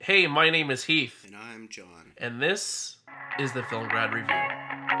Hey, my name is Heath, And I'm John. and this is the Film Grad Review.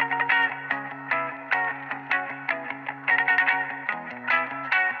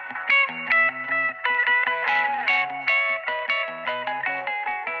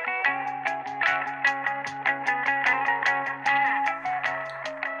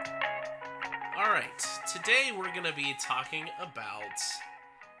 Alright, today we're going to be talking about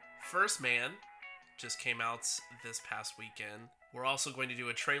First Man, just came out this past weekend. We're also going to do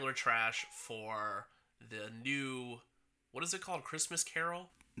a trailer trash for the new, what is it called, Christmas Carol?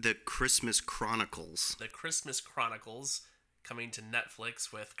 The Christmas Chronicles. The Christmas Chronicles, coming to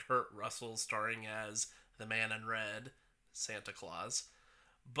Netflix with Kurt Russell starring as the Man in Red, Santa Claus.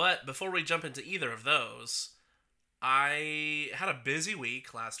 But before we jump into either of those, I had a busy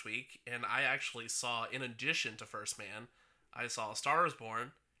week last week, and I actually saw, in addition to First Man, I saw A Star is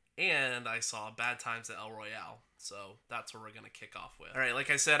Born, and I saw Bad Times at El Royale. So that's where we're going to kick off with. All right, like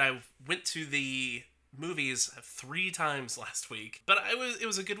I said, I went to the movies 3 times last week, but it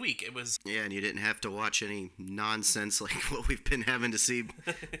was a good week. It was Yeah, and you didn't have to watch any nonsense like what we've been having to see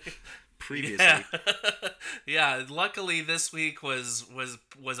previously. Yeah, luckily this week was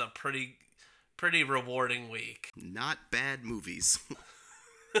a pretty rewarding week. Not bad movies.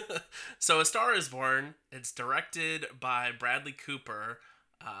 So A Star is Born, it's directed by Bradley Cooper,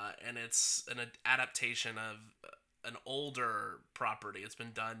 and it's an adaptation of an older property. It's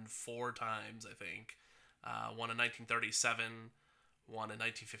been done 4 times, I think. One in 1937, one in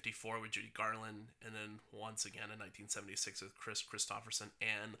 1954 with Judy Garland, and then once again in 1976 with Chris Christopherson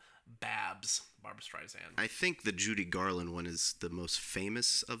and Barbra Streisand. I think the Judy Garland one is the most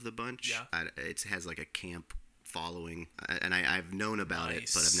famous of the bunch. Yeah. It has like a camp following, and I've known about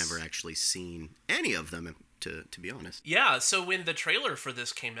it, but I've never actually seen any of them, to be honest. Yeah, so when the trailer for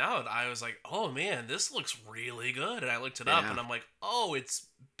this came out, I was like, oh man, this looks really good. And I looked it up, and I'm like, oh, it's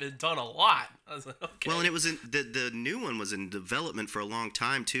been done a lot. I was like, okay. Well, and it was the new one was in development for a long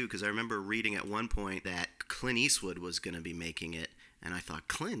time, too, because I remember reading at one point that Clint Eastwood was going to be making it. And I thought,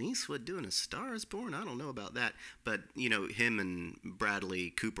 Clint Eastwood doing A Star is Born? I don't know about that. But, you know, him and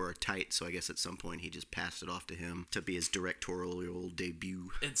Bradley Cooper are tight, so I guess at some point he just passed it off to him to be his directorial debut.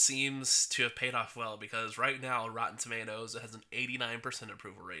 It seems to have paid off well, because right now Rotten Tomatoes has an 89%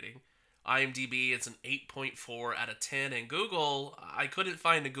 approval rating. IMDb, it's an 8.4 out of 10. And Google, I couldn't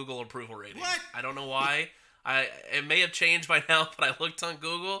find a Google approval rating. What? I don't know why. It may have changed by now, but I looked on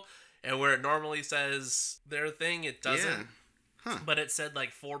Google, and where it normally says their thing, it doesn't. Yeah. Huh. But it said like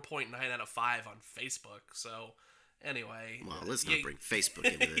 4.9 out of 5 on Facebook. So anyway. Well, let's not bring Facebook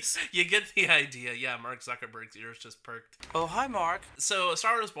into this. You get the idea. Yeah, Mark Zuckerberg's ears just perked. Oh, hi, Mark. So A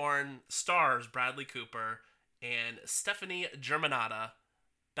Star is Born stars Bradley Cooper and Stephanie Germanotta,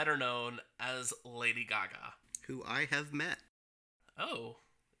 better known as Lady Gaga. Who I have met. Oh.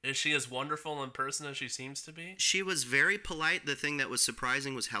 Is she as wonderful in person as she seems to be? She was very polite. The thing that was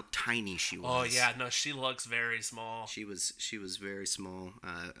surprising was how tiny she was. Oh yeah, no, she looks very small. She was very small.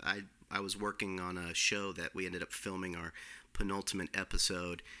 I was working on a show that we ended up filming our penultimate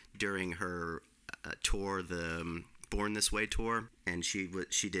episode during her tour, the Born This Way tour, and she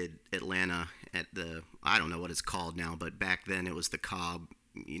did Atlanta at the, I don't know what it's called now, but back then it was the Cobb,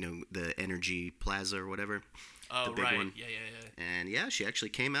 you know, the Energy Plaza or whatever. Oh, the big right. one. Yeah. And yeah, she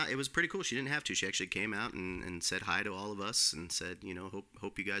actually came out. It was pretty cool. She didn't have to. She actually came out and said hi to all of us and said, you know,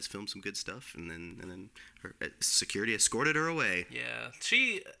 hope you guys film some good stuff. And then her security escorted her away. Yeah,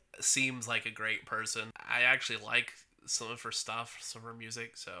 she seems like a great person. I actually like some of her stuff, some of her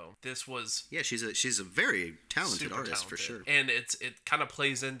music. So this was she's a very talented artist, for sure. And it kind of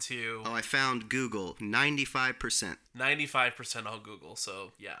plays into. Oh, I found Google 95%. 95% on Google.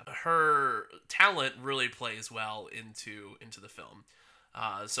 So yeah, her talent really plays well into the film.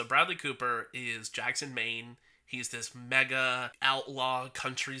 So Bradley Cooper is Jackson Maine. He's this mega outlaw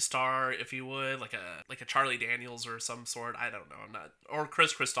country star, if you would, like a Charlie Daniels or some sort. I don't know. I'm not, or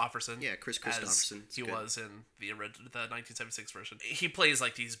Chris Christopherson. Yeah, Chris Christopherson. He was in the 1976 version. He plays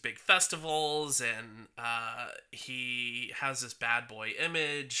like these big festivals, and he has this bad boy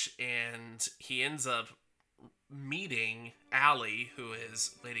image, and he ends up meeting Allie, who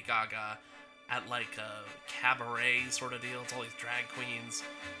is Lady Gaga, at like a cabaret sort of deal. It's all these drag queens,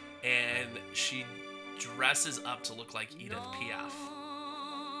 and she dresses up to look like Edith Piaf.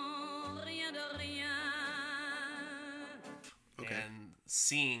 Okay. And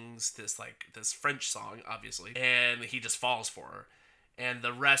sings this French song, obviously, and he just falls for her. And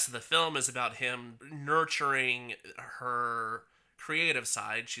the rest of the film is about him nurturing her creative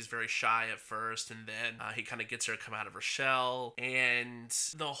side. She's very shy at first, and then he kind of gets her to come out of her shell. And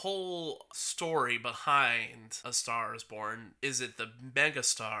the whole story behind A Star Is Born is that the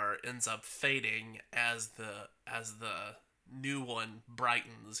megastar ends up fading as the new one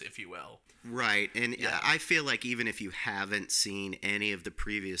brightens, if you will. Right, and I feel like even if you haven't seen any of the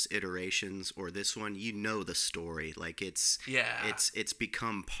previous iterations or this one, you know the story. Like it's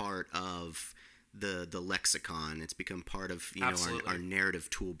become part of the lexicon. It's become part of our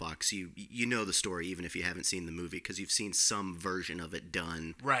narrative toolbox. You know the story even if you haven't seen the movie because you've seen some version of it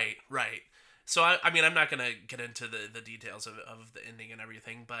done. Right. So I mean, I'm not gonna get into the details of the ending and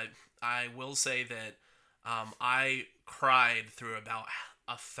everything, but I will say that I cried through about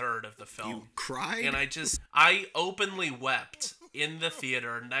a third of the film. You cried? And I openly wept in the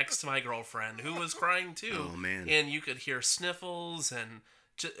theater next to my girlfriend, who was crying too. Oh, man. And you could hear sniffles and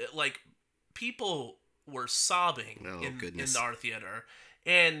people were sobbing in our theater.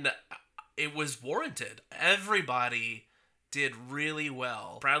 And it was warranted. Everybody did really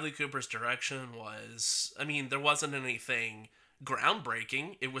well. Bradley Cooper's direction was, there wasn't anything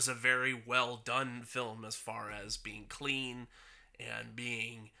groundbreaking. It was a very well done film as far as being clean and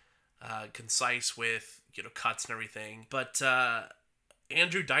being concise with cuts and everything. But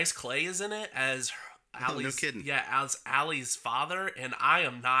Andrew Dice Clay is in it as Allie's, no kidding. Yeah, as Allie's father, and I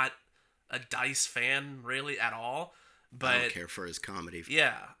am not a Dice fan really at all. But I don't care for his comedy.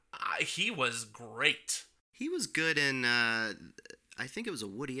 Yeah, he was great. He was good in I think it was a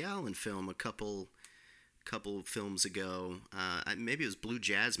Woody Allen film a couple films ago. Maybe it was Blue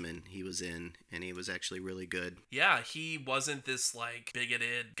Jasmine he was in, and he was actually really good. Yeah, he wasn't this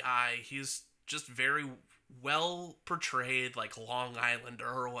bigoted guy. He's just very well portrayed, like Long Islander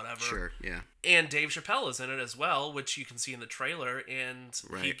or whatever. Sure, yeah. And Dave Chappelle is in it as well, which you can see in the trailer, and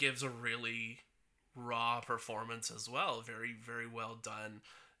right. He gives a really raw performance as well. Very, very well done.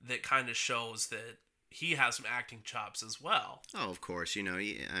 That kind of shows that he has some acting chops as well. Oh, of course.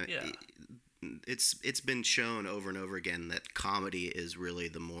 It's been shown over and over again that comedy is really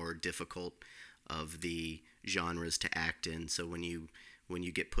the more difficult of the genres to act in. So when you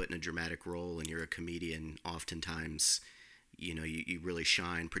get put in a dramatic role and you're a comedian, oftentimes you really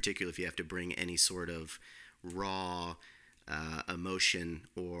shine, particularly if you have to bring any sort of raw emotion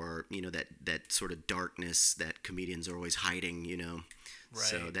or that sort of darkness that comedians are always hiding. Right.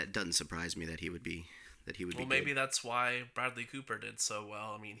 So that doesn't surprise me that he would be well, maybe that's why Bradley Cooper did so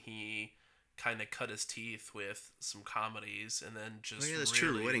well. He kind of cut his teeth with some comedies, and then just that's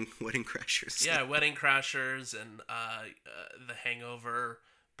true. Wedding Crashers. Yeah, Wedding Crashers and The Hangover.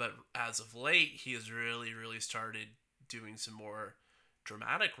 But as of late, he has really, really started doing some more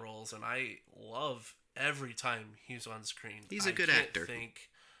dramatic roles, and I love every time he's on screen. He's a good actor.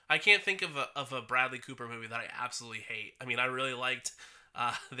 I can't think of a Bradley Cooper movie that I absolutely hate. I really liked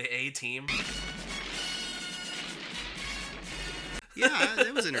The A-Team. Yeah,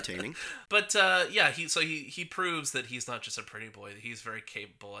 that was entertaining. But he proves that he's not just a pretty boy. That he's very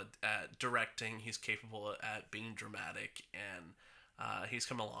capable at directing. He's capable at being dramatic, and he's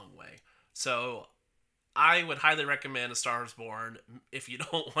come a long way. So I would highly recommend A Star Is Born. If you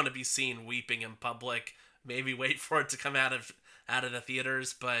don't want to be seen weeping in public, maybe wait for it to come out of the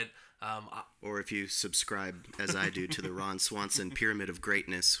theaters. But or if you subscribe, as I do, to the Ron Swanson Pyramid of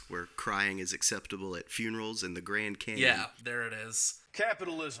Greatness, where crying is acceptable at funerals in the Grand Canyon. Yeah, there it is.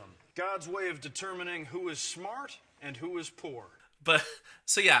 Capitalism, God's way of determining who is smart and who is poor. But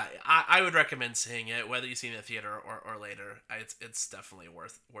so yeah, I would recommend seeing it, whether you see it in the theater or later. It's definitely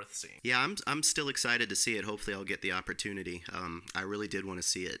worth seeing. Yeah, I'm still excited to see it. Hopefully, I'll get the opportunity. I really did want to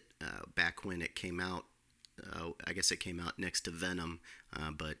see it back when it came out. I guess it came out next to Venom,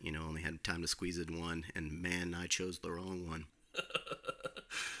 but only had time to squeeze it in one, and man, I chose the wrong one.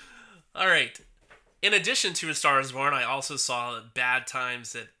 All right. In addition to A Star Is Born, I also saw Bad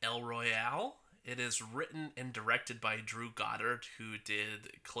Times at El Royale. It is written and directed by Drew Goddard, who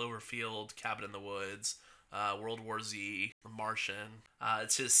did Cloverfield, Cabin in the Woods, World War Z, Martian.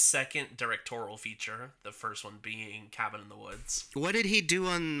 It's his second directorial feature, the first one being Cabin in the Woods. What did he do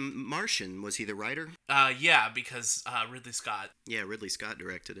on Martian? Was he the writer? Yeah, because Ridley Scott. Yeah, Ridley Scott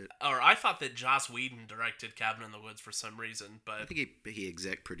directed it. Or I thought that Joss Whedon directed Cabin in the Woods for some reason, but I think he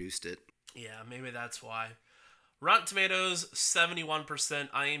exec produced it. Yeah, maybe that's why. Rotten Tomatoes, 71%,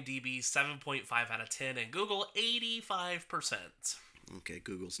 IMDb, 7.5 out of 10, and Google, 85%. Okay,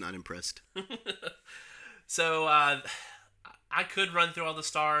 Google's not impressed. So, I could run through all the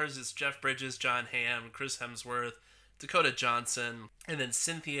stars. It's Jeff Bridges, John Hamm, Chris Hemsworth, Dakota Johnson, and then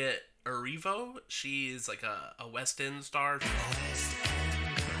Cynthia Erivo. She's like a West End star.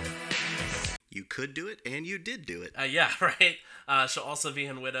 You could do it, and you did do it. Yeah, right. She'll also be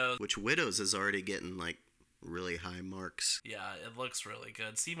in Widows. Which Widows is already getting, like, really high marks. Yeah, it looks really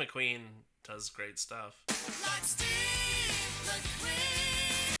good. Steve McQueen does great stuff. Like Steve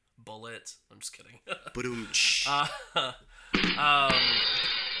McQueen. Bullet. I'm just kidding. Boom.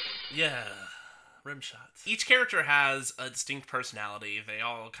 Yeah. Rim shots. Each character has a distinct personality. They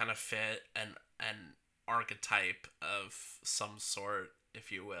all kind of fit an archetype of some sort,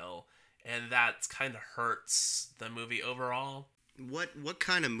 if you will. And that kind of hurts the movie overall. What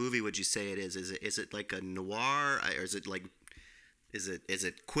kind of movie would you say it is? Is it like a noir, or is it like is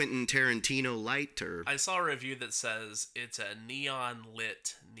it Quentin Tarantino light, or? I saw a review that says it's a neon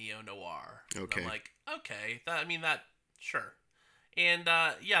lit neo noir. Okay. I'm like, okay, sure. And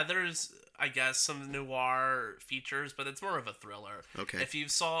yeah, there's I guess some noir features, but it's more of a thriller. Okay. If you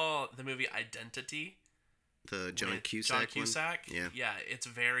saw the movie Identity, The John with Cusack John Cusack, one? yeah, it's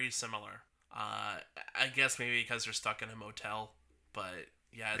very similar. I guess maybe because they're stuck in a motel, but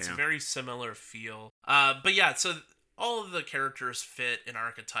yeah, it's a very similar feel. But yeah, so all of the characters fit an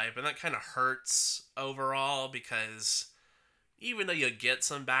archetype, and that kind of hurts overall because even though you get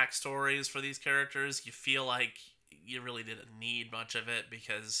some backstories for these characters, you feel like you really didn't need much of it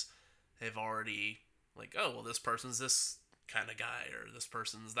because they've already like, oh well, this person's this kind of guy, or this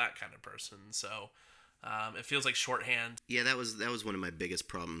person's that kind of person. So it feels like shorthand. Yeah, that was one of my biggest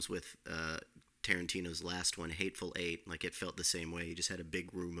problems with Tarantino's last one, Hateful Eight. Like, it felt the same way. You just had a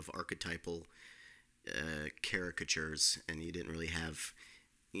big room of archetypal caricatures, and you didn't really have,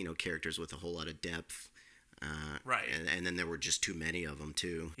 characters with a whole lot of depth. Right. And then there were just too many of them,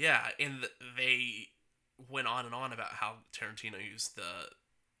 too. Yeah, and they went on and on about how Tarantino used the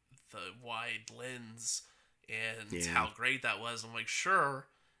wide lens and how great that was. I'm like, sure.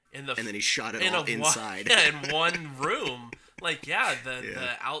 And then he shot it all inside. In one room. Like,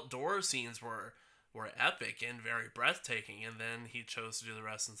 the outdoor scenes were epic and very breathtaking, and then he chose to do the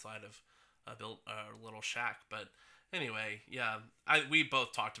rest inside of a little shack. But anyway, yeah, we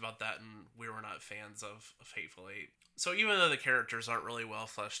both talked about that, and we were not fans of Hateful Eight. So even though the characters aren't really well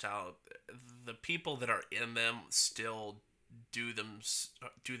fleshed out, the people that are in them still do them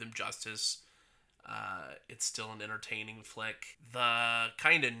justice. It's still an entertaining flick. The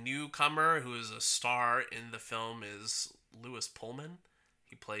kind of newcomer who is a star in the film is Lewis Pullman.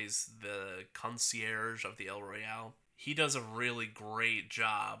 He plays the concierge of the El Royale. He does a really great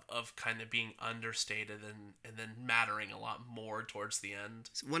job of kind of being understated and then mattering a lot more towards the end.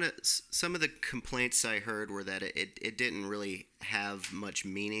 Some of the complaints I heard were that it didn't really have much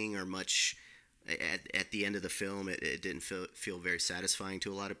meaning or much. At the end of the film, it didn't feel very satisfying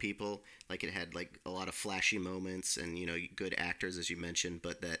to a lot of people. Like, it had like a lot of flashy moments and good actors, as you mentioned,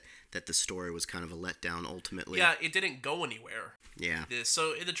 but that the story was kind of a letdown ultimately. Yeah, it didn't go anywhere. Yeah.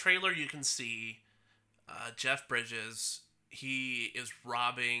 So in the trailer, you can see Jeff Bridges. He is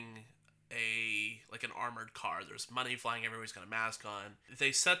robbing an armored car. There's money flying everywhere. He's got a mask on.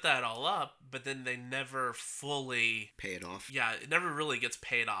 They set that all up, but then they never fully pay it off. Yeah, it never really gets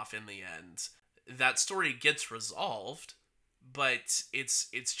paid off in the end. That story gets resolved, but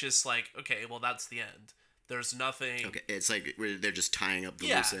it's just like, okay, well, that's the end. There's nothing. Okay, it's like they're just tying up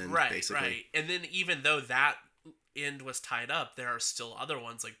the loose end, basically. Right. And then even though that end was tied up, there are still other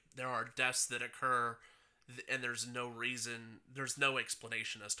ones. Like, there are deaths that occur, and there's no reason, there's no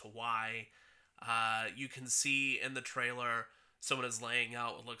explanation as to why. You can see in the trailer someone is laying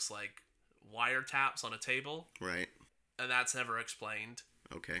out what looks like wiretaps on a table. Right. And that's never explained.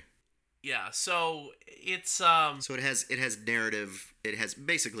 Okay. Yeah, so it's So it has narrative. It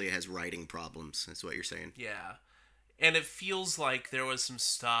has writing problems. That's what you're saying. Yeah, and it feels like there was some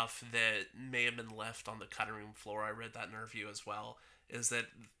stuff that may have been left on the cutting room floor. I read that in a review as well. Is that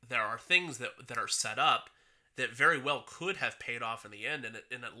there are things that are set up that very well could have paid off in the end, and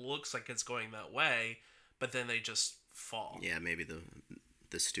it looks like it's going that way, but then they just fall. Yeah, maybe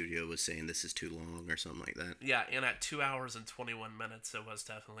the studio was saying this is too long or something like that. Yeah, and at 2 hours and 21 minutes, it was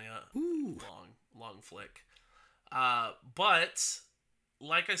definitely a long flick. But,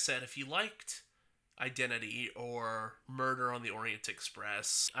 like I said, if you liked Identity or Murder on the Orient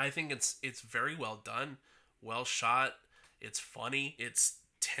Express, I think it's very well done, well shot, it's funny, it's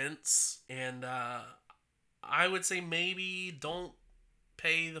tense, and I would say maybe don't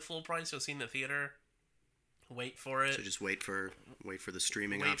pay the full price you'll see in the theater. Wait for it. So just wait for the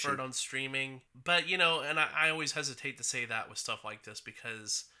streaming option. option. Wait for it on streaming. But, and I always hesitate to say that with stuff like this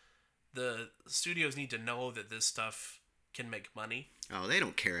because the studios need to know that this stuff can make money. Oh, they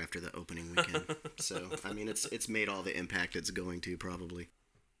don't care after the opening weekend. So, I mean, it's made all the impact it's going to, probably.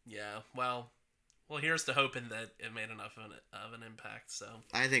 Yeah, well, Well, here's to hoping that it made enough of an impact. So,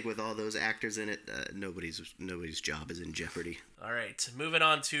 I think with all those actors in it, nobody's job is in jeopardy. all right, moving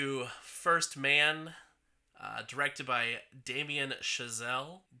on to First Man, directed by Damien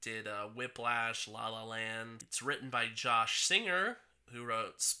Chazelle, did Whiplash, La La Land. It's written by Josh Singer, who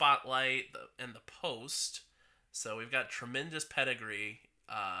wrote Spotlight and The Post. So we've got tremendous pedigree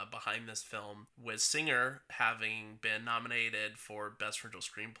behind this film, with Singer having been nominated for Best Original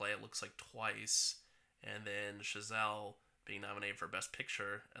Screenplay, it looks like twice, and then Chazelle being nominated for Best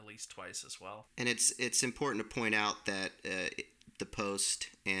Picture at least twice as well. And it's important to point out that The Post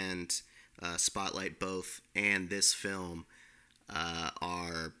and Spotlight both and this film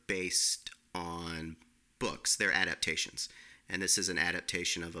are based on books. They're adaptations. And this is an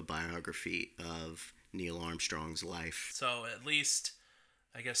adaptation of a biography of Neil Armstrong's life. So at least,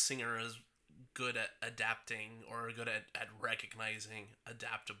 I guess Singer is good at adapting or good at recognizing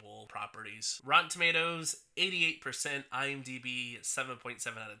adaptable properties. Rotten Tomatoes, 88%, IMDb, 7.7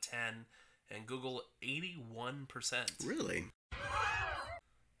 out of 10, and Google, 81%. Really?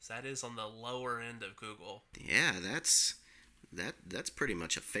 So that is on the lower end of Google. Yeah, that's pretty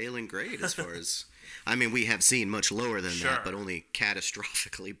much a failing grade as far as... I mean, we have seen much lower than that, but only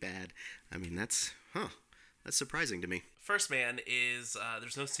catastrophically bad. I mean, that's surprising to me. First Man is,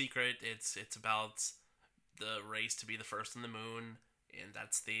 there's no secret, it's about the race to be the first on the moon, and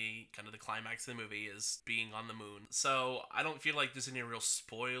that's the kind of the climax of the movie is being on the moon. So I don't feel like there's any real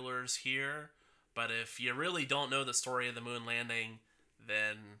spoilers here, but if you really don't know the story of the moon landing,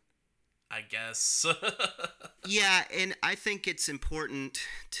 then I guess. Yeah, and I think it's important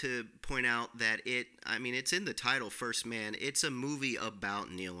to point out that it's in the title, First Man. It's a movie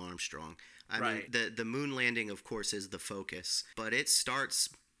about Neil Armstrong. I mean, the moon landing, of course, is the focus, but it starts,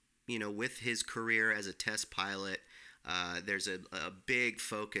 with his career as a test pilot. There's a big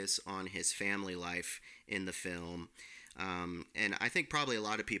focus on his family life in the film. And I think probably a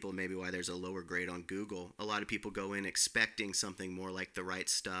lot of people, maybe why there's a lower grade on Google, a lot of people go in expecting something more like The Right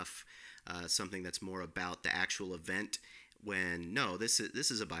Stuff, something that's more about the actual event, when no, this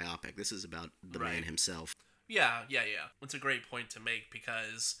is a biopic. This is about the man himself. Yeah. It's a great point to make,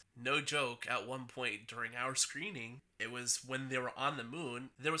 because no joke, at one point during our screening, it was when they were on the moon,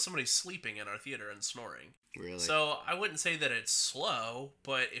 there was somebody sleeping in our theater and snoring. Really? So I wouldn't say that it's slow,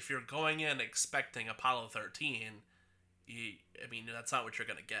 but if you're going in expecting Apollo 13, that's not what you're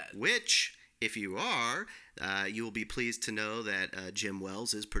going to get. Which, if you are, you will be pleased to know that Jim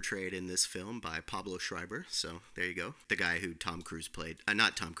Wells is portrayed in this film by Pablo Schreiber. So there you go. The guy who Tom Cruise played.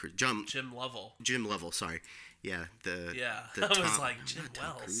 Not Tom Cruise. Jim Lovell. Jim Lovell, sorry. Yeah. I was like, Jim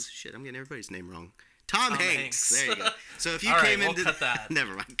Wells. Cruise. Shit, I'm getting everybody's name wrong. Tom Hanks. There you go. So if you all came right, into... we'll cut that.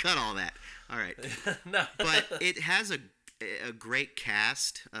 Never mind. Cut all that. All right. No. But it has a great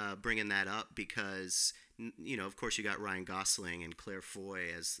cast, bringing that up, because... of course, you got Ryan Gosling and Claire Foy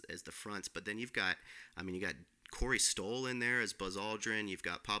as the fronts, but then you got Corey Stoll in there as Buzz Aldrin. You've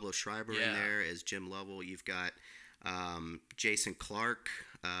got Pablo Schreiber in there as Jim Lovell. You've got Jason Clarke,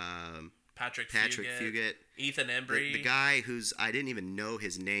 Patrick Fugit, Ethan Embry, the guy who's, I didn't even know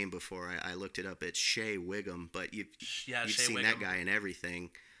his name before I looked it up. It's Shea Wiggum, but you've seen Wiggum. that guy in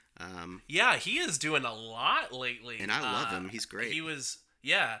everything. He is doing a lot lately, and I love him. He's great. He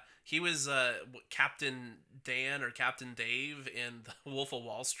was Captain Dan or Captain Dave in The Wolf of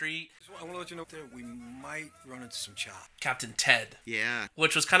Wall Street. I want to let you know that we might run into some chop. Captain Ted. Yeah.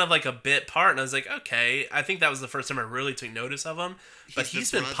 Which was kind of like a bit part, and I was like, okay. I think that was the first time I really took notice of him. But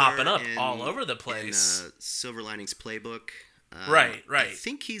he's been popping up all over the place. In, Silver Linings Playbook. Right. I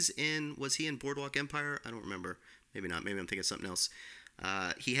think was he in Boardwalk Empire? I don't remember. Maybe not. Maybe I'm thinking of something else.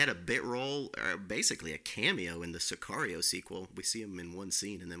 He had a bit role, or basically a cameo, in the Sicario sequel. We see him in one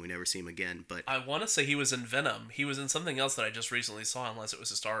scene, and then we never see him again. But I want to say he was in Venom. He was in something else that I just recently saw, unless it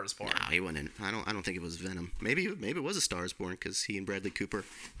was A Star Is Born. No, he wasn't in. I don't think it was Venom. Maybe it was A Star Is Born, because he and Bradley Cooper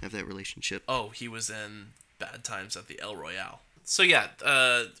have that relationship. Oh, he was in Bad Times at the El Royale. So yeah,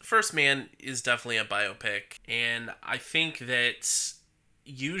 First Man is definitely a biopic, and I think that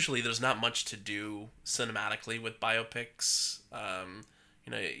usually there's not much to do cinematically with biopics.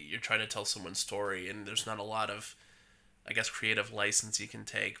 You're trying to tell someone's story, and there's not a lot of, I guess, creative license you can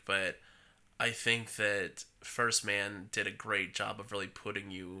take. But I think that First Man did a great job of really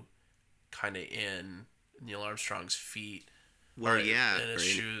putting you kind of in Neil Armstrong's feet. Well, yeah, in his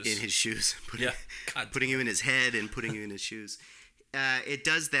shoes. In his shoes. Putting you in his head and putting you in his shoes. It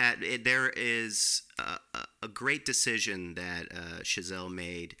does that. There is a great decision that Chazelle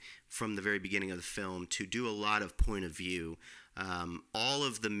made from the very beginning of the film to do a lot of point of view. All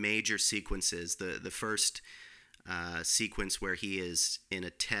of the major sequences, the first sequence where he is in a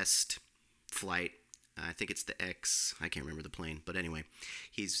test flight I think it's the X. I can't remember the plane, but anyway,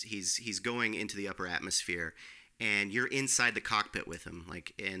 he's going into the upper atmosphere, and you're inside the cockpit with him.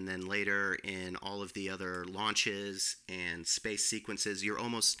 And then later in all of the other launches and space sequences, you're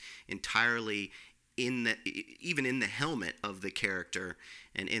almost entirely even in the helmet of the character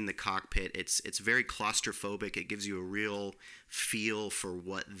and in the cockpit. It's very claustrophobic. It gives you a real feel for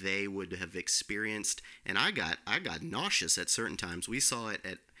what they would have experienced. And I got nauseous at certain times. We saw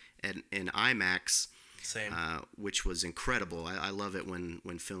it in IMAX. Same. Which was incredible. I love it when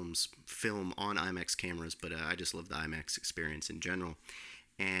films film on IMAX cameras, but I just love the IMAX experience in general.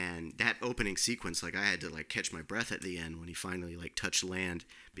 And that opening sequence, I had to catch my breath at the end when he finally touched land,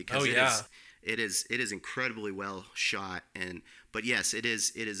 because it is incredibly well shot. But yes, it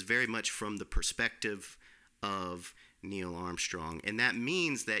is very much from the perspective of Neil Armstrong, and that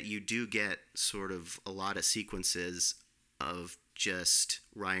means that you do get sort of a lot of sequences of just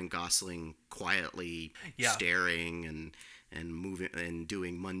Ryan Gosling quietly staring and moving and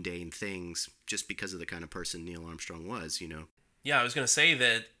doing mundane things, just because of the kind of person Neil Armstrong was, Yeah, I was going to say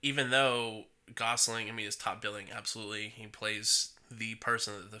that even though Gosling, is top billing, absolutely, he plays the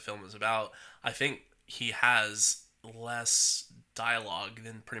person that the film is about, I think he has less dialogue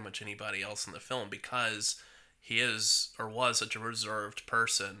than pretty much anybody else in the film, because he is, or was, such a reserved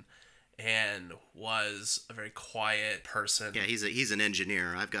person and was a very quiet person. Yeah, he's an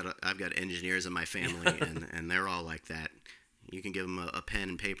engineer. I've got engineers in my family, and they're all like that. You can give them a pen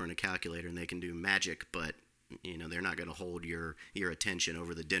and paper and a calculator, and they can do magic, but they're not going to hold your attention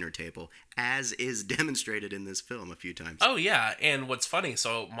over the dinner table, as is demonstrated in this film a few times. Oh yeah, and what's funny?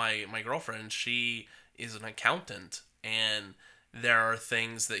 So my girlfriend, she is an accountant, and there are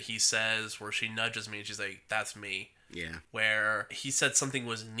things that he says where she nudges me and she's like, "That's me." Yeah. Where he said something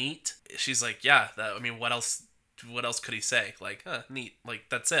was neat, she's like, "Yeah, what else? What else could he say? Neat.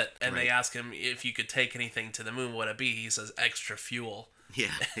 That's it." And Right. They ask him if you could take anything to the moon, what would it be? He says, "Extra fuel."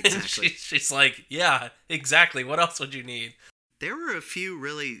 Yeah, And exactly. she's like, "Yeah, exactly. What else would you need?" There were a few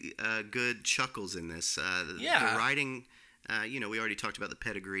really good chuckles in this. The writing, we already talked about the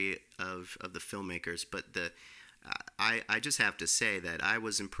pedigree of the filmmakers, but I just have to say that I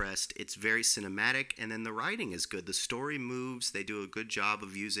was impressed. It's very cinematic, and then the writing is good. The story moves. They do a good job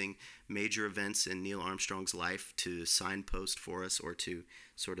of using major events in Neil Armstrong's life to signpost for us, or to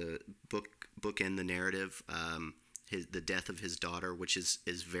sort of bookend the narrative. The death of his daughter, which is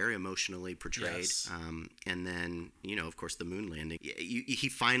very emotionally portrayed. Yes. And then, of course, the moon landing. He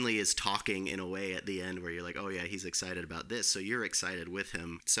finally is talking in a way at the end where you're like, oh yeah, he's excited about this. So you're excited with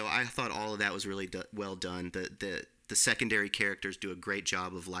him. So I thought all of that was really well done. The secondary characters do a great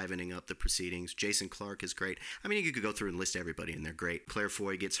job of livening up the proceedings. Jason Clarke is great. You could go through and list everybody, and they're great. Claire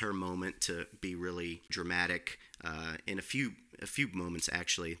Foy gets her moment to be really dramatic in a few moments,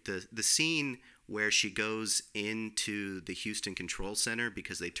 actually. The scene where she goes into the Houston Control Center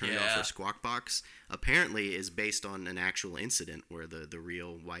because they turned off her squawk box, apparently is based on an actual incident where the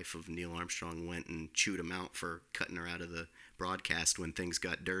real wife of Neil Armstrong went and chewed him out for cutting her out of the broadcast when things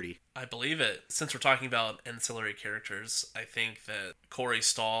got dirty. I believe it. Since we're talking about ancillary characters, I think that Corey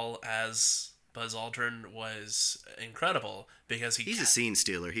Stoll as Buzz Aldrin was incredible, because he's a scene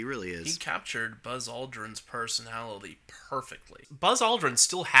stealer. He really is. He captured Buzz Aldrin's personality perfectly. Buzz Aldrin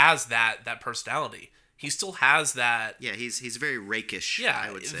still has that personality. He still has that. Yeah, he's very rakish. Yeah,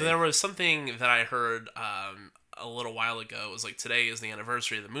 I would say. There was something that I heard a little while ago. It was like, today is the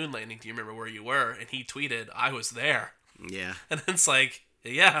anniversary of the moon landing. Do you remember where you were? And he tweeted, "I was there." Yeah. And it's like,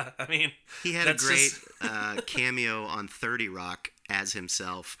 yeah, he had a great cameo on 30 Rock as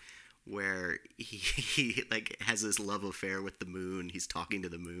himself, where he has this love affair with the moon. He's talking to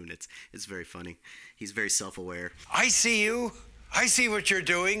the moon. It's very funny. He's very self-aware. I see you. I see what you're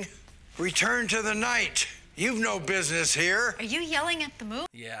doing. Return to the night. You've no business here. Are you yelling at the moon?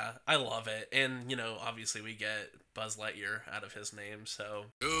 Yeah, I love it. And, obviously we get Buzz Lightyear out of his name, so.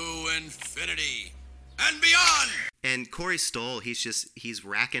 To infinity and beyond! And Corey Stoll, he's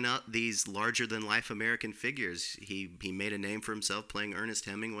racking up these larger-than-life American figures. He made a name for himself playing Ernest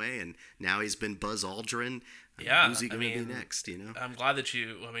Hemingway, and now he's been Buzz Aldrin. Yeah, who's he going to be next, I'm glad that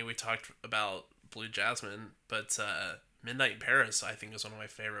we talked about Blue Jasmine, but Midnight in Paris, I think, is one of my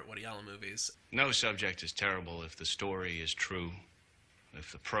favorite Woody Allen movies. No subject is terrible if the story is true,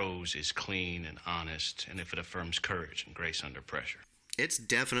 if the prose is clean and honest, and if it affirms courage and grace under pressure. It's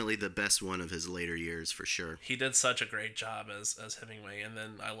definitely the best one of his later years, for sure. He did such a great job as Hemingway, and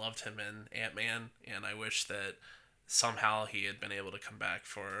then I loved him in Ant-Man, and I wish that somehow he had been able to come back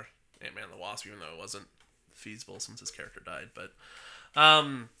for Ant-Man and the Wasp, even though it wasn't feasible since his character died. But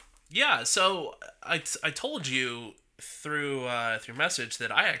yeah, so I told you through message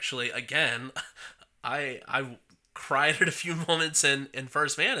that I actually, again, I cried at a few moments in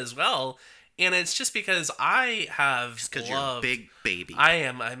First Man as well, and it's just because I have Because loved. you're a big baby.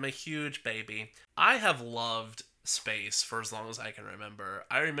 I'm a huge baby. I have loved space for as long as I can remember.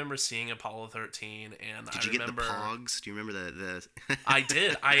 I remember seeing Apollo 13, and Did you get the Pogs? Do you remember the I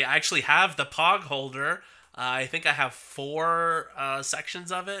did. I actually have the Pog holder. I think I have 4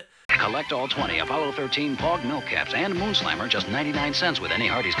 sections of it. Collect all 20 Apollo 13 Pog milk caps and Moon Slammer, just 99 cents with any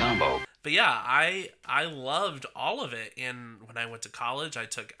Hardee's combo. But yeah, I loved all of it. And when I went to college, I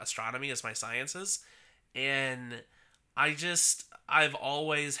took astronomy as my sciences, and I've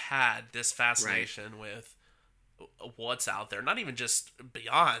always had this fascination with what's out there. Not even just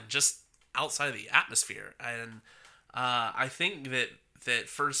beyond, just outside of the atmosphere. And I think that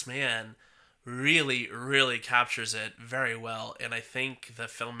First Man really, really captures it very well. And I think the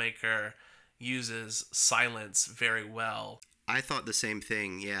filmmaker uses silence very well. I thought the same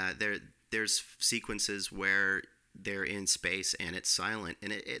thing. Yeah, there's sequences where they're in space and it's silent,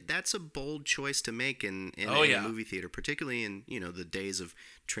 and that's a bold choice to make in a movie theater, particularly in the days of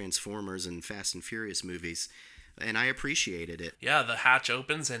Transformers and Fast and Furious movies. And I appreciated it. Yeah, the hatch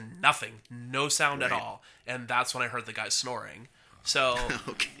opens and nothing, no sound at all, and that's when I heard the guy snoring. So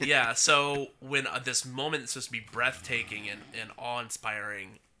yeah, so when this moment is supposed to be breathtaking and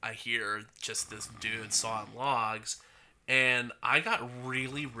awe-inspiring, I hear just this dude sawing logs, and I got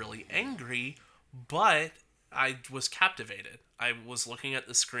really, really angry, but I was captivated. I was looking at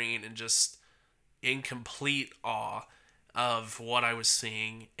the screen and just in complete awe of what I was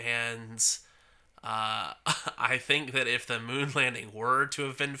seeing, and I think that if the moon landing were to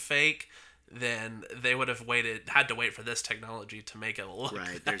have been fake, then they would have had to wait for this technology to make it look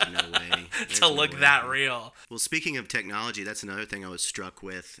right. There's no way that real. Well, speaking of technology, that's another thing I was struck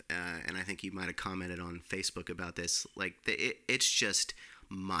with, and I think you might have commented on Facebook about this. Like, it's just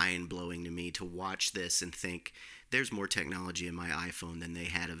mind-blowing to me to watch this and think there's more technology in my iPhone than they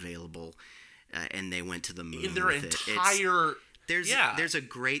had available, and they went to the moon. Their with entire there's a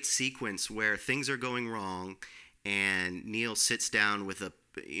great sequence where things are going wrong, and Neil sits down with a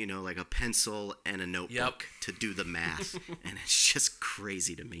pencil and a notebook to do the math, and it's just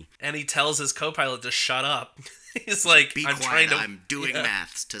crazy to me. And he tells his co-pilot to shut up. He's like, "Be quiet, I'm doing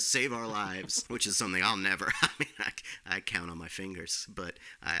maths to save our lives," which is something I'll never. I mean, I count on my fingers, but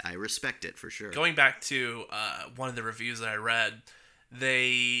I respect it for sure. Going back to one of the reviews that I read,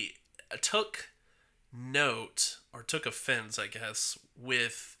 they took offense, I guess,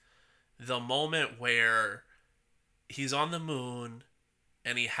 with the moment where he's on the moon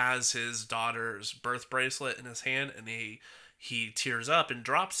and he has his daughter's birth bracelet in his hand, and he tears up and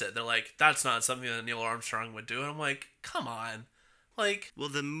drops it. They're like, that's not something that Neil Armstrong would do. And I'm like, come on. Like, well,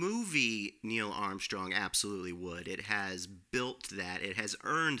 the movie Neil Armstrong absolutely would. It has built that. It has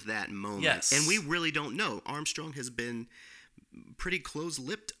earned that moment. Yes. And we really don't know. Armstrong has been pretty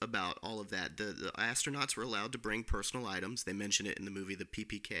close-lipped about all of that. The astronauts were allowed to bring personal items. They mention it in the movie, the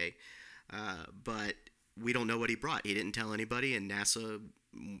PPK. But we don't know what he brought. He didn't tell anybody, and NASA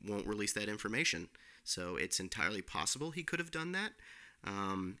won't release that information. So it's entirely possible he could have done that.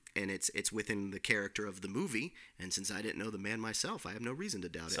 And it's within the character of the movie. And since I didn't know the man myself, I have no reason to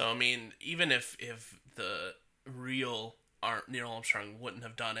doubt it. So, I mean, even if the real Neil Armstrong wouldn't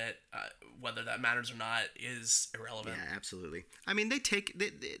have done it, whether that matters or not is irrelevant. Yeah, absolutely. I mean, they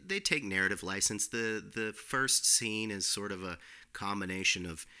take narrative license. The first scene is sort of a combination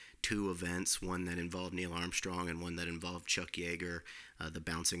of two events, one that involved Neil Armstrong and one that involved Chuck Yeager, the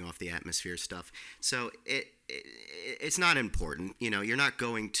bouncing off the atmosphere stuff. So it's not important. You're not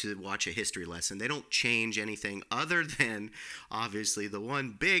going to watch a history lesson. They don't change anything other than, obviously, the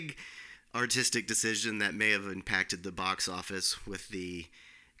one big artistic decision that may have impacted the box office with the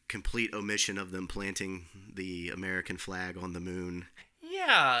complete omission of them planting the American flag on the moon.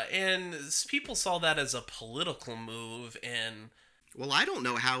 Yeah, and people saw that as a political move, and well, I don't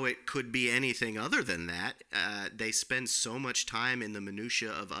know how it could be anything other than that. They spend so much time in the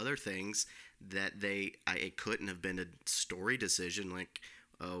minutia of other things that it couldn't have been a story decision like,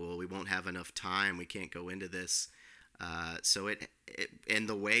 oh, well, we won't have enough time, we can't go into this. So and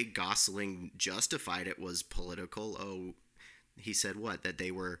the way Gosling justified it was political. Oh, he said what? That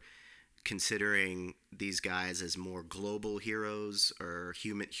they were considering these guys as more global heroes or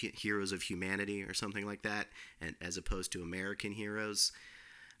heroes of humanity or something like that, and as opposed to American heroes.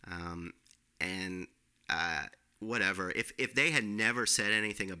 Whatever. If they had never said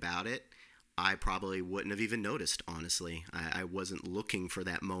anything about it, I probably wouldn't have even noticed, honestly. I wasn't looking for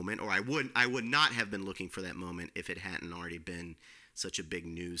that moment, or I would not have been looking for that moment if it hadn't already been such a big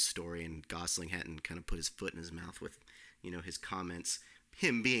news story and Gosling hadn't kind of put his foot in his mouth with, his comments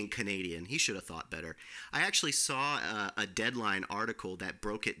him being Canadian, he should have thought better. I actually saw a Deadline article that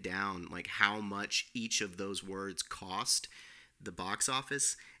broke it down, like how much each of those words cost the box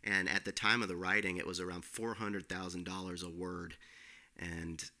office, and at the time of the writing, it was around $400,000 a word.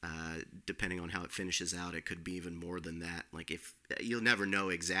 And depending on how it finishes out, it could be even more than that. Like, if you'll never know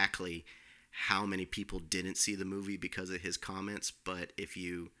exactly how many people didn't see the movie because of his comments, but if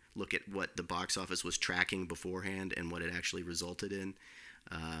you look at what the box office was tracking beforehand and what it actually resulted in,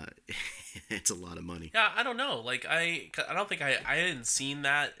 it's a lot of money. Yeah, I don't know. Like, I don't think I hadn't seen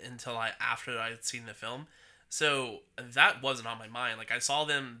that until after I'd seen the film. So that wasn't on my mind. Like, I saw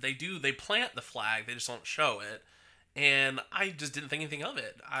them, they plant the flag, they just don't show it. And I just didn't think anything of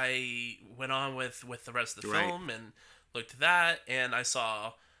it. I went on with the rest of the film and looked at that, and I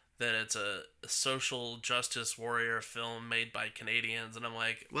saw that it's a social justice warrior film made by Canadians, and I'm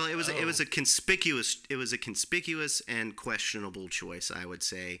like, well, it was a conspicuous and questionable choice, I would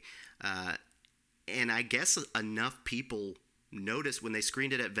say, and I guess enough people noticed when they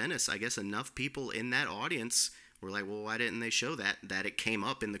screened it at Venice. I guess enough people in that audience were like, well, why didn't they show that? That it came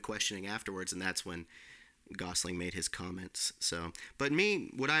up in the questioning afterwards, and that's when Gosling made his comments. So, but me,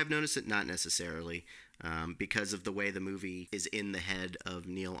 would I have noticed it? Not necessarily. Because of the way the movie is in the head of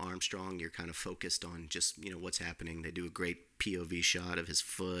Neil Armstrong, you're kind of focused on just, what's happening. They do a great POV shot of his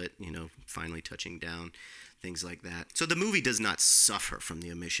foot, finally touching down, things like that. So the movie does not suffer from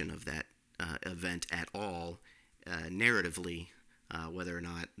the omission of that event at all, narratively. Whether or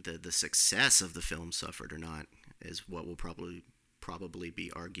not the success of the film suffered or not is what will probably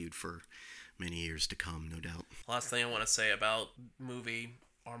be argued for many years to come, no doubt. Last thing I want to say about movie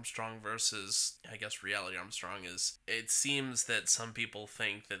Armstrong versus, I guess, reality Armstrong is, it seems that some people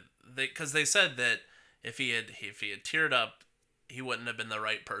think that because they said that if he had teared up, he wouldn't have been the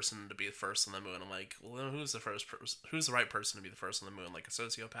right person to be the first on the moon. I'm like, well, who's the right person to be the first on the moon? Like a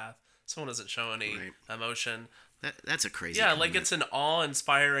sociopath, someone doesn't show any emotion. That's a crazy comment. Like it's an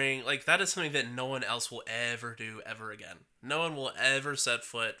awe-inspiring, like, that is something that no one else will ever do ever again. No one will ever set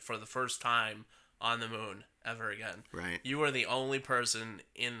foot for the first time on the moon ever again. Right. You are the only person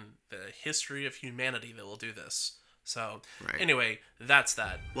in the history of humanity that will do this. So, Anyway, that's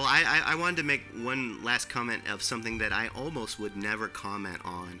that. Well, I wanted to make one last comment of something that I almost would never comment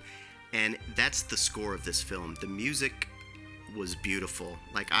on, and that's the score of this film. The music was beautiful.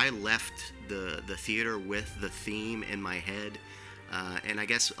 Like, I left the theater with the theme in my head, and I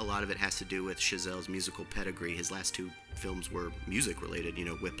guess a lot of it has to do with Chazelle's musical pedigree. His last two films were music related,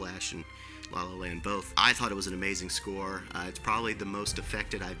 Whiplash and La La Land both. I thought it was an amazing score. It's probably the most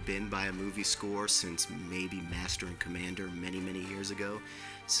affected I've been by a movie score since maybe Master and Commander many years ago.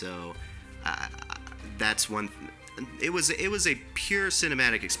 So that's one. It was a pure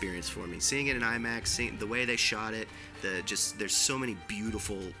cinematic experience for me. Seeing it in IMAX, seeing the way they shot it, there's so many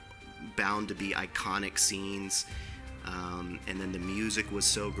beautiful, bound to be iconic scenes, and then the music was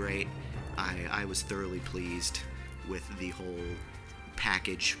so great. I was thoroughly pleased with the whole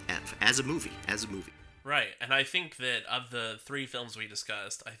package as a movie. Right, and I think that of the three films we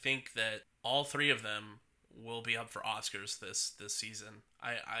discussed, I think that all three of them will be up for Oscars this season.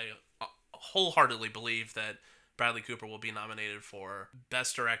 I wholeheartedly believe that Bradley Cooper will be nominated for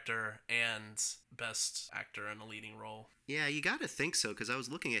Best Director and Best Actor in a Leading Role. Yeah, you got to think so, because I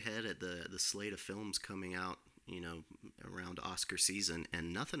was looking ahead at the slate of films coming out, around Oscar season,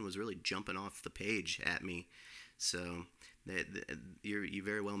 and nothing was really jumping off the page at me. So you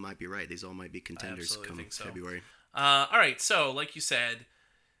very well might be right. These all might be contenders come February. All right, so like you said,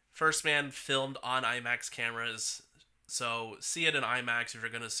 First Man filmed on IMAX cameras. So see it in IMAX if you're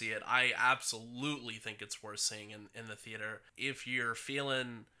going to see it. I absolutely think it's worth seeing in the theater. If you're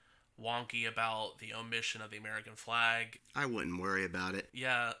feeling wonky about the omission of the American flag, I wouldn't worry about it.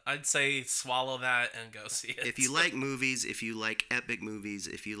 Yeah, I'd say swallow that and go see it. If you like movies, if you like epic movies,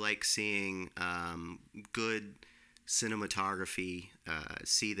 if you like seeing good cinematography,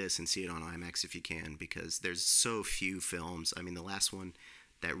 see this and see it on IMAX if you can, because there's so few films. I mean, the last one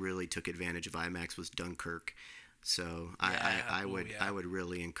that really took advantage of IMAX was Dunkirk. So I would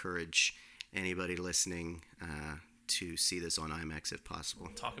really encourage anybody listening to see this on IMAX if possible.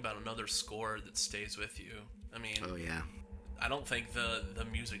 Talk about another score that stays with you. I mean, oh yeah, I don't think the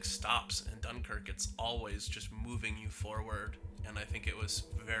music stops in Dunkirk. It's always just moving you forward, and I think it was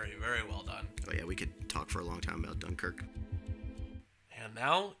very, very well done. Oh yeah, we could talk for a long time about Dunkirk. And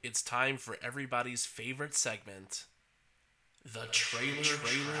now it's time for everybody's favorite segment, the trailer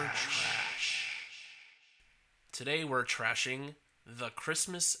trash. Today we're trashing The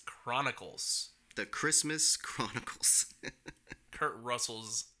Christmas Chronicles. The Christmas Chronicles. Kurt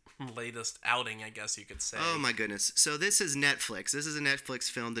Russell's latest outing, I guess you could say. Oh my goodness. So this is Netflix. This is a Netflix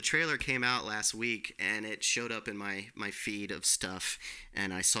film. The trailer came out last week, and it showed up in my feed of stuff,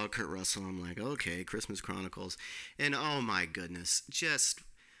 and I saw Kurt Russell. I'm like, okay, Christmas Chronicles. And oh my goodness, just...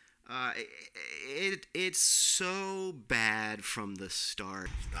 it's so bad from the start.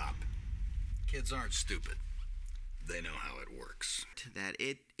 Stop. Kids aren't stupid. They know how it works. That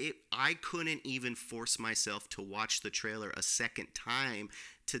I couldn't even force myself to watch the trailer a second time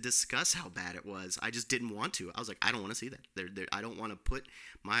to discuss how bad it was. I just didn't want to. I was like, I don't want to see that. I don't want to put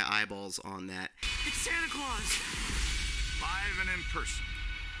my eyeballs on that. It's Santa Claus. Live and in person.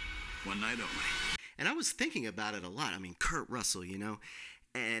 One night only. And I was thinking about it a lot. I mean, Kurt Russell,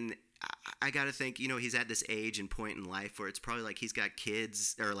 and I got to think, he's at this age and point in life where it's probably like he's got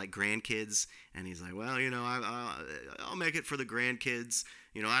kids or like grandkids, and he's like, well, I'll make it for the grandkids.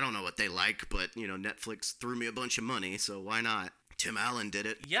 I don't know what they like, but, Netflix threw me a bunch of money, so why not? Tim Allen did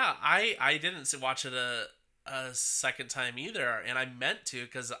it. Yeah, I didn't watch it a second time either, and I meant to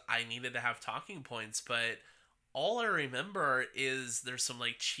because I needed to have talking points, but all I remember is there's some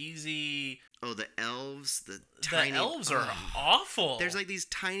like cheesy... Oh, the elves, the tiny... The elves are awful. There's like these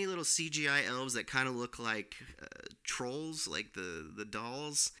tiny little CGI elves that kind of look like trolls, like the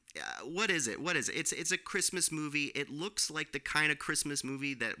dolls. What is it? It's a Christmas movie. It looks like the kind of Christmas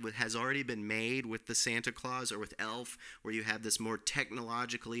movie that has already been made with the Santa Claus or with Elf, where you have this more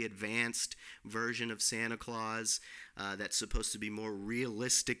technologically advanced version of Santa Claus that's supposed to be more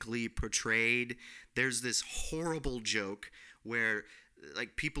realistically portrayed. There's this horrible joke where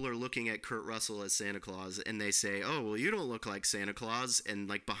like people are looking at Kurt Russell as Santa Claus and they say, oh, well, you don't look like Santa Claus. And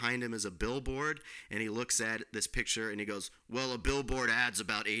like behind him is a billboard, and he looks at this picture and he goes, well, a billboard adds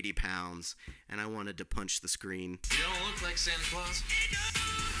about 80 pounds. And I wanted to punch the screen. You don't look like Santa Claus?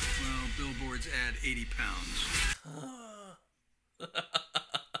 Well, billboards add 80 pounds.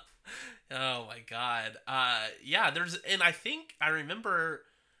 Oh my God. Yeah, and I think I remember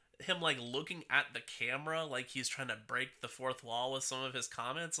him like looking at the camera like he's trying to break the fourth wall with some of his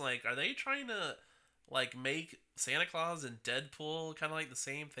comments. Like, are they trying to like make Santa Claus and Deadpool kind of like the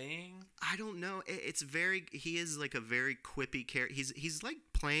same thing? I don't know. He is like a very quippy character. He's like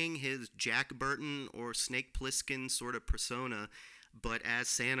playing his Jack Burton or Snake Plissken sort of persona, but as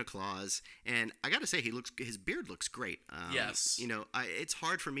Santa Claus. And I gotta say, his beard looks great. Yes. It's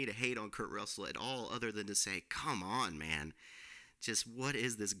hard for me to hate on Kurt Russell at all, other than to say, come on, man. Just what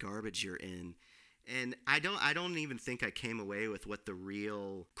is this garbage you're in? And I don't even think I came away with what the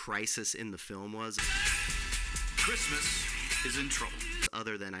real crisis in the film was. Christmas is in trouble.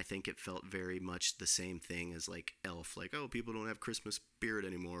 Other than I think it felt very much the same thing as like Elf. Like, oh, people don't have Christmas spirit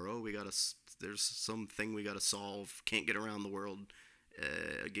anymore. Oh, there's something we gotta solve. Can't get around the world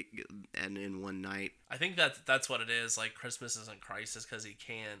and in one night. I think that's what it is. Like, Christmas isn't crisis because he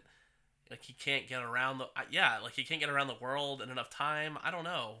can't get around he can't get around the world in enough time. I don't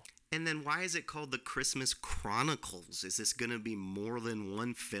know. And then why is it called the Christmas Chronicles? Is this going to be more than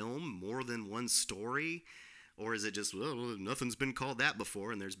one film, more than one story? Or is it just, well, nothing's been called that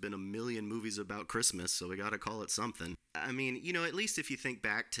before, and there's been a million movies about Christmas, so we got to call it something. I mean, at least if you think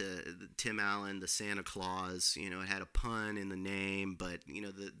back to Tim Allen, the Santa Claus, it had a pun in the name, but,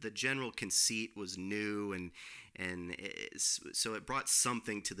 the general conceit was new, so it brought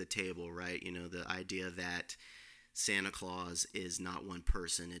something to the table, right? The idea that Santa Claus is not one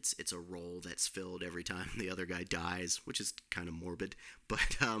person. It's a role that's filled every time the other guy dies, which is kind of morbid.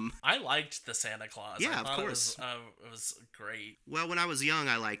 But I liked the Santa Claus. Yeah, of course. It was great. Well, when I was young,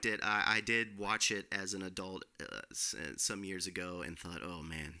 I liked it. I did watch it as an adult some years ago and thought, oh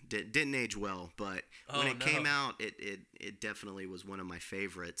man, didn't age well. But when it came out, it definitely was one of my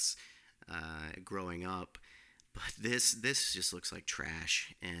favorites growing up. But this just looks like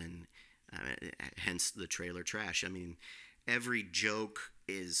trash, and hence the trailer trash. I mean, every joke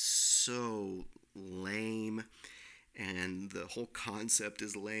is so lame, and the whole concept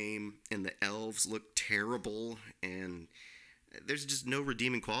is lame, and the elves look terrible, and there's just no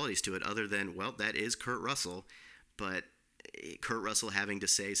redeeming qualities to it other than, well, that is Kurt Russell, but Kurt Russell having to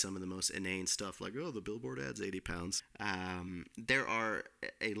say some of the most inane stuff like, oh, the billboard adds 80 pounds. There are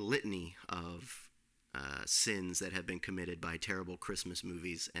a litany of sins that have been committed by terrible Christmas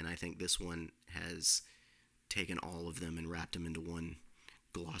movies, and I think this one has taken all of them and wrapped them into one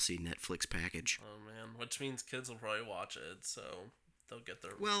glossy Netflix package. Oh man, which means kids will probably watch it, so they'll get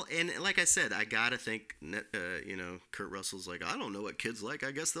their. Well, and like I said, I gotta think, Kurt Russell's like, I don't know what kids like.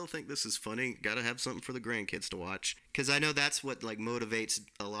 I guess they'll think this is funny. Gotta have something for the grandkids to watch. Because I know that's what like motivates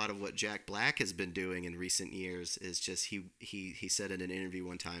a lot of what Jack Black has been doing in recent years. Is just he said in an interview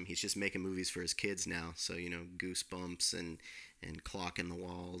one time he's just making movies for his kids now. So Goosebumps and Clock in the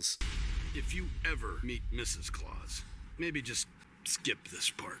Walls. If you ever meet Mrs. Claus, maybe just skip this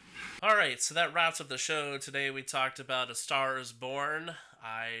part. All right, so that wraps up the show. Today we talked about A Star is Born.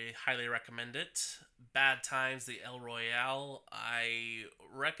 I highly recommend it. Bad Times, the El Royale. I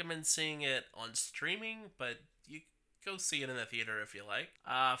recommend seeing it on streaming, but you go see it in the theater if you like.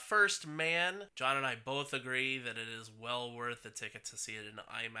 First Man. John and I both agree that it is well worth the ticket to see it in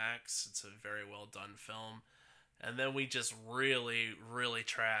IMAX. It's a very well done film. And then we just really, really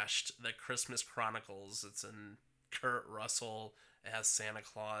trashed The Christmas Chronicles. It's in Kurt Russell. It has Santa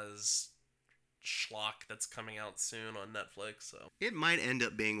Claus schlock that's coming out soon on Netflix. So it might end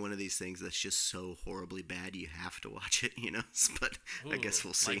up being one of these things that's just so horribly bad you have to watch it, But I guess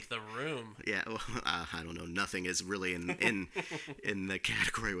we'll see. Like The Room. Yeah, well, I don't know. Nothing is really in the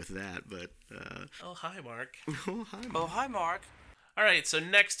category with that, but. Oh, hi, Mark. Oh, hi, Mark. Oh, hi, Mark. All right, so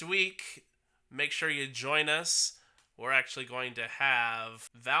next week, make sure you join us. We're actually going to have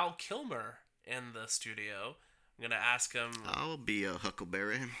Val Kilmer in the studio. I'm going to ask him... I'll be a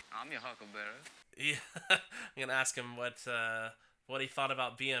Huckleberry. I'm your Huckleberry. Yeah, I'm going to ask him what he thought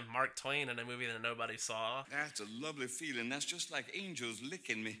about being Mark Twain in a movie that nobody saw. That's a lovely feeling. That's just like angels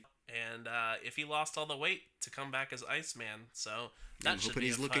licking me. And if he lost all the weight to come back as Iceman. So that I'm should hoping be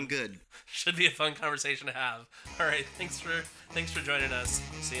he's looking good. Should be a fun conversation to have. All right, thanks for joining us.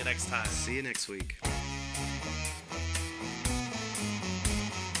 See you next time. See you next week.